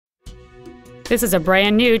This is a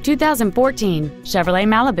brand new 2014 Chevrolet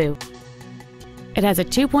Malibu. It has a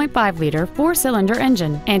 2.5-liter four-cylinder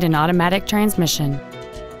engine and an automatic transmission.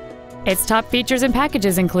 Its top features and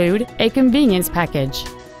packages include a convenience package,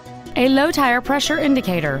 a low tire pressure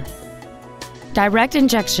indicator, direct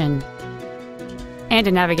injection, and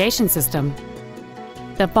a navigation system.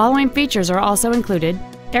 The following features are also included: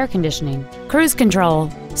 air conditioning, cruise control,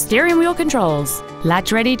 steering wheel controls,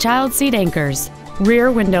 latch-ready child seat anchors,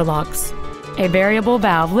 rear window locks, a variable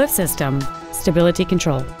valve lift system, stability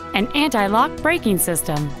control, an anti-lock braking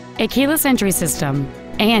system, a keyless entry system,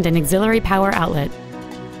 and an auxiliary power outlet.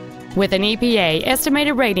 With an EPA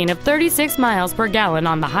estimated rating of 36 miles per gallon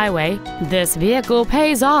on the highway, this vehicle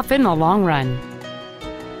pays off in the long run.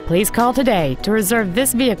 Please call today to reserve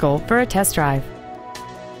this vehicle for a test drive.